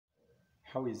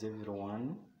How is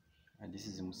everyone? This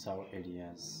is Musawo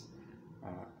Elias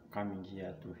coming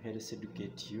here to help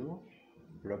educate you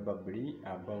probably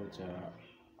about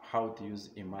how to use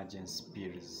emergency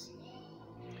pills.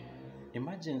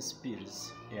 Emergency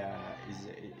pills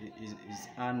is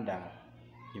under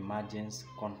emergency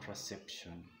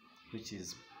contraception, which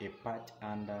is a part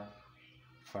under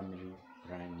family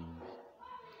planning.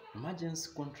 Emergency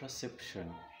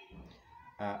contraception,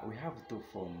 we have two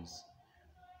forms.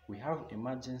 We have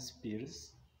emergency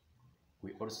pills.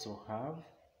 We also have,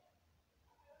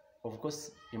 of course,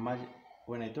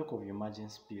 when I talk of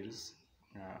emergency pills,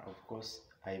 of course,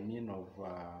 I mean of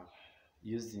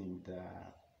using the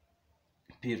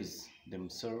pills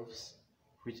themselves,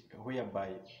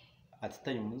 whereby at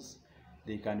times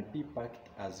they can be packed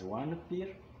as one pill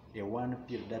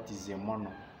that is a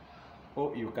mono,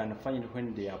 or you can find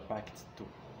when they are packed two.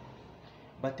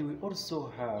 But we also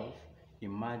have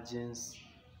emergency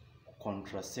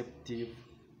contraceptive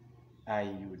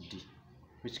IUD,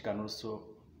 which can also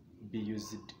be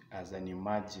used as an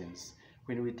emergency.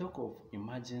 When we talk of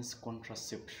emergency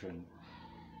contraception,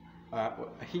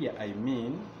 here I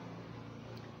mean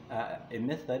a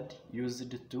method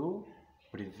used to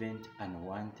prevent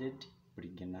unwanted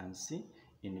pregnancy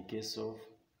in case of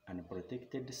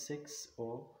unprotected sex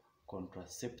or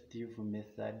contraceptive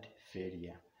method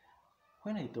failure.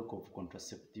 When I talk of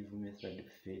contraceptive method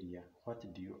failure, what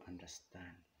do you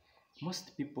understand?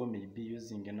 Most people may be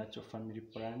using a natural family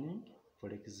planning, for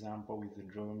example,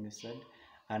 withdrawal method,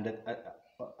 and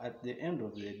at the end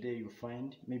of the day, you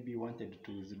find maybe you wanted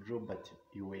to withdraw, but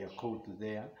you were caught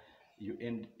there. You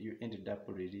ended up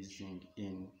releasing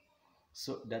in.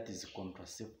 So that is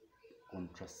contraceptive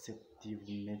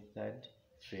method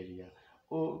failure.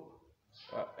 Or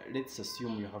let's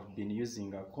assume you have been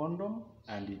using a condom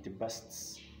and it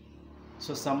bursts.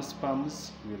 So some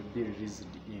sperms will be released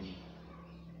in.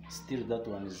 Still, that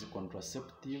one is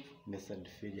contraceptive method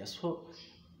failure. So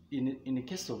in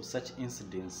case of such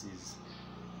incidences,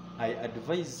 I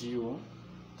advise you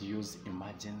to use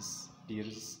emergency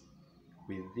pills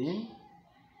within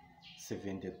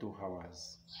 72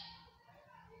 hours.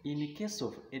 In case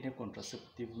of any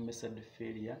contraceptive method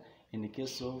failure, in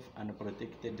case of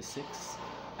unprotected sex,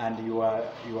 and you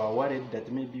are worried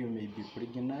that maybe you may be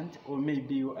pregnant, or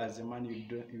maybe you as a man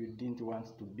you didn't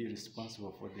want to be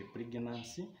responsible for the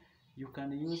pregnancy, you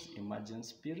can use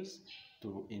emergency pills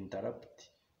to interrupt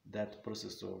that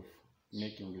process of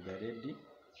making the lady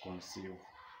conceive.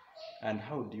 And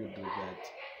how do you do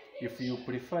that? If you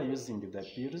prefer using the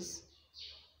pills,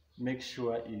 make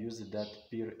sure you use that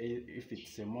pill. If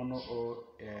it's a mono or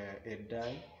a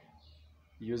dye,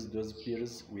 use those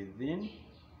pills within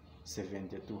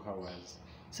 72 hours.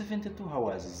 72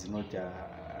 hours is not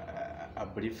a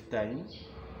brief time.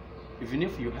 Even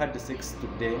if you had sex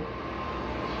today,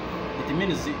 it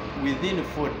means within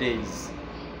 4 days,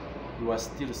 you are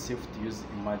still safe to use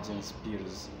emergency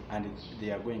pills and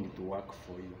they are going to work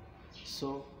for you.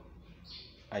 So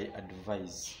I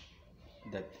advise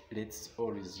that let's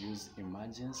always use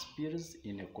emergency pills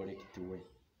in a correct way.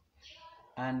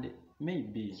 And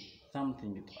maybe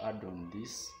something to add on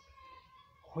this,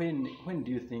 when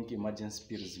do you think emergency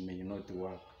pills may not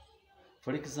work?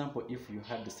 For example, if you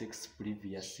had sex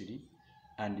previously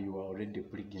and you are already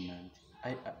pregnant,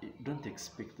 I don't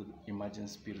expect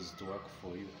emergency pills to work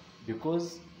for you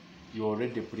because you're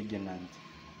already pregnant,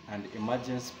 and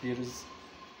emergency pills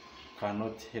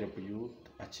cannot help you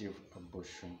to achieve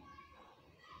abortion.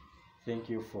 Thank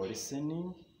you for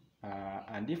listening.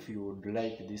 And if you would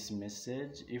like this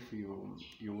message, if you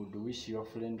would wish your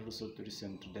friend also to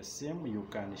listen to the same, you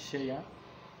can share.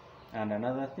 And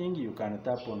another thing, you can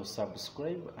tap on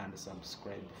subscribe and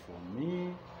subscribe for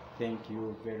me. Thank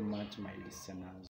you very much, my listeners.